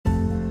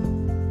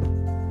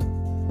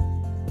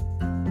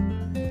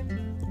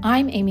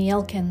I'm Amy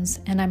Elkins,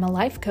 and I'm a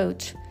life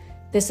coach.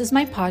 This is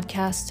my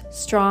podcast,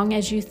 Strong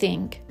as You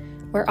Think,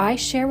 where I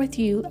share with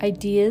you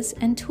ideas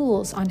and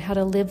tools on how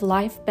to live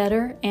life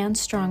better and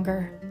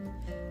stronger.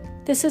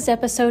 This is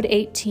episode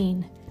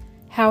 18,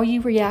 How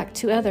You React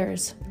to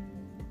Others.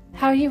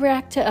 How you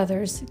react to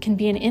others can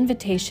be an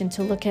invitation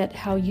to look at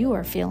how you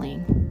are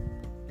feeling.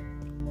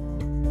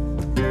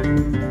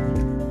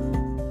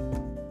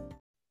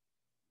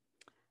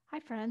 Hi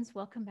friends,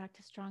 welcome back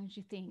to Strong as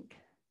You Think.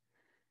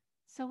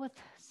 So with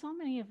so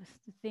many of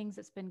the things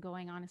that's been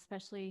going on,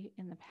 especially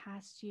in the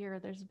past year,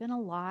 there's been a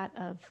lot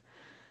of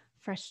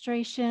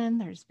frustration.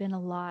 There's been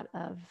a lot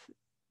of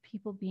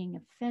people being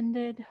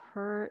offended,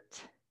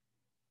 hurt,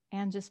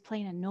 and just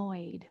plain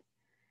annoyed.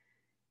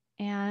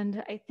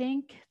 And I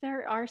think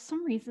there are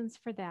some reasons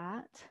for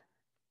that,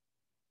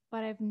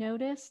 but I've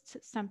noticed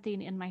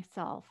something in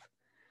myself.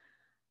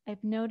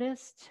 I've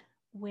noticed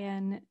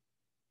when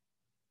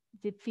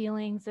the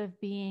feelings of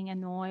being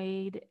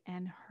annoyed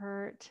and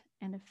hurt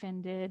and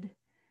offended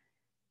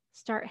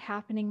start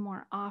happening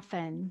more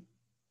often,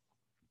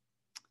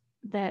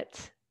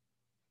 that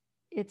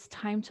it's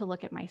time to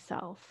look at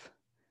myself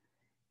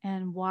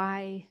and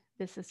why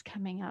this is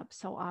coming up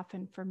so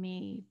often for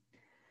me.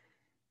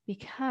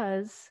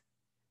 Because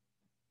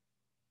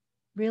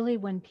really,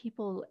 when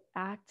people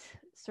act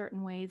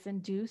certain ways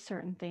and do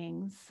certain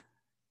things,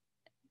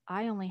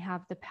 I only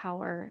have the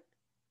power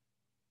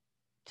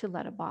to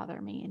let it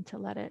bother me and to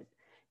let it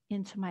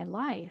into my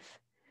life.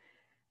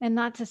 And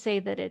not to say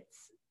that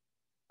it's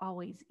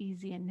always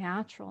easy and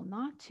natural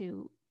not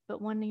to,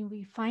 but when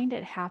we find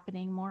it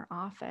happening more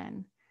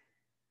often,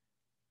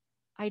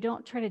 I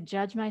don't try to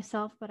judge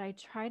myself, but I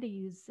try to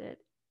use it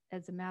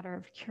as a matter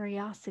of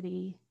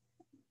curiosity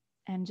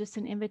and just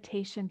an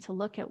invitation to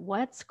look at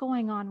what's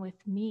going on with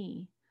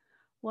me,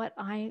 what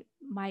I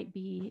might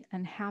be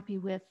unhappy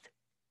with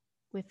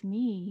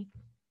me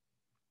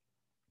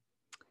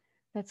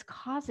that's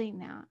causing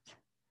that.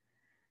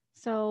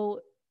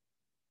 So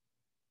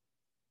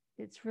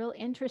it's real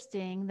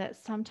interesting that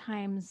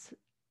sometimes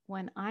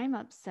when I'm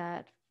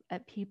upset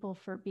at people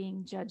for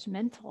being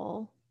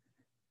judgmental,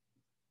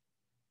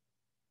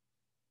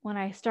 when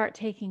I start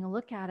taking a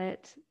look at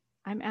it,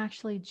 I'm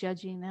actually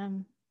judging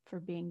them for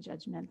being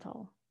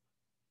judgmental.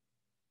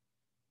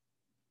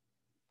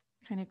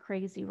 Kind of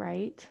crazy,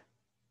 right?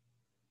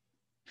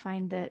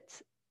 Find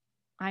that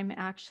I'm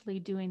actually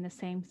doing the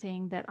same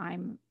thing that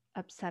I'm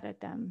upset at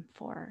them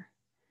for.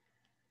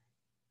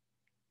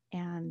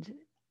 And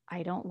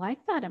I don't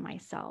like that in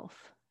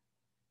myself.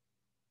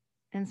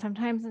 And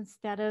sometimes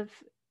instead of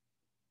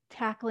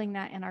tackling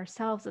that in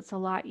ourselves, it's a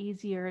lot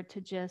easier to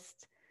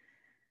just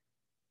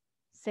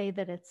say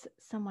that it's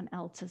someone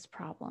else's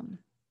problem.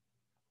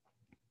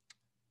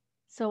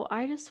 So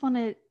I just want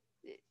to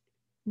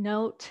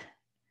note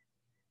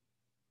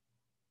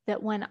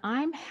that when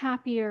I'm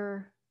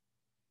happier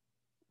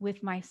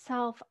with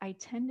myself, I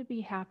tend to be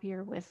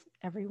happier with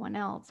everyone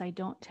else. I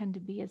don't tend to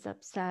be as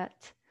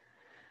upset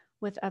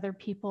with other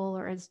people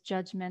or as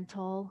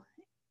judgmental,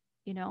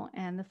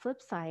 and the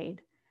flip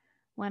side,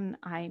 when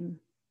I'm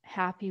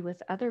happy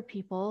with other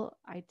people,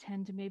 I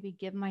tend to maybe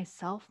give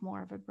myself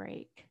more of a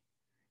break.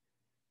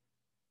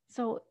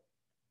 So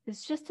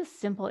it's just a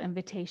simple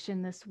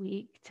invitation this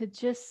week to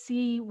just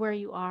see where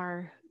you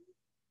are.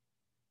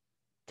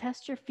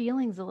 Test your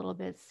feelings a little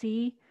bit.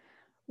 See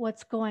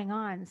what's going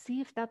on.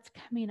 See if that's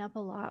coming up a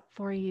lot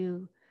for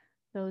you.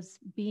 Those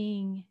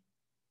being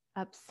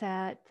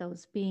upset,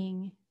 those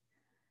being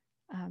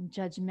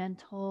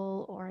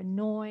judgmental or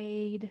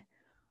annoyed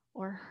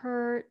or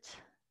hurt.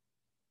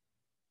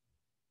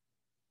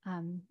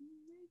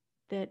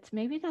 That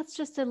maybe that's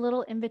just a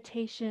little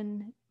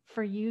invitation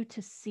for you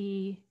to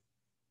see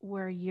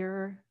where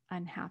you're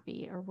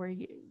unhappy or where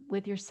you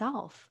with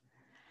yourself,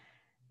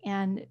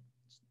 and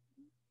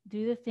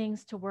do the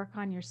things to work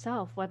on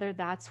yourself, whether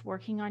that's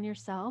working on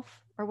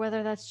yourself or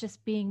whether that's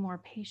just being more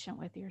patient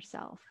with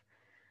yourself.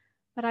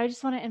 But I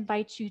just want to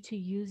invite you to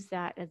use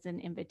that as an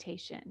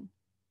invitation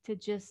to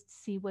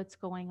just see what's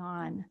going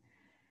on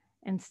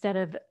instead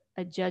of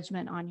a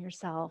judgment on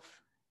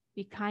yourself.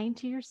 Be kind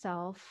to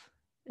yourself.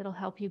 It'll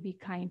help you be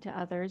kind to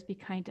others. Be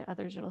kind to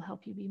others. It'll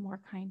help you be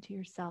more kind to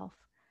yourself.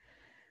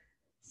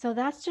 So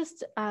that's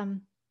just the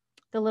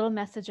little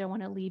message I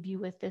want to leave you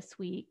with this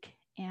week.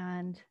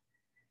 And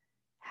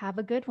have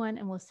a good one,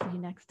 and we'll see you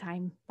next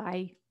time.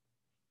 Bye.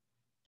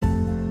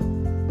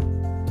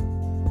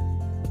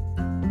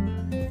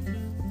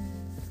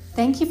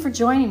 Thank you for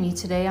joining me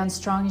today on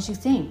Strong as You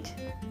Think.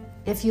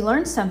 If you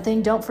learned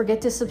something, don't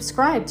forget to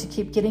subscribe to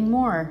keep getting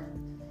more.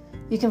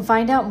 You can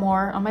find out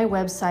more on my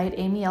website,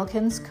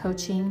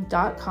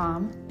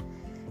 amyelkinscoaching.com.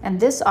 And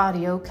this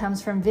audio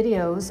comes from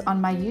videos on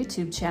my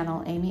YouTube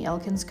channel, Amy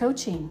Elkins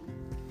Coaching.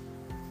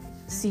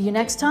 See you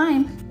next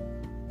time.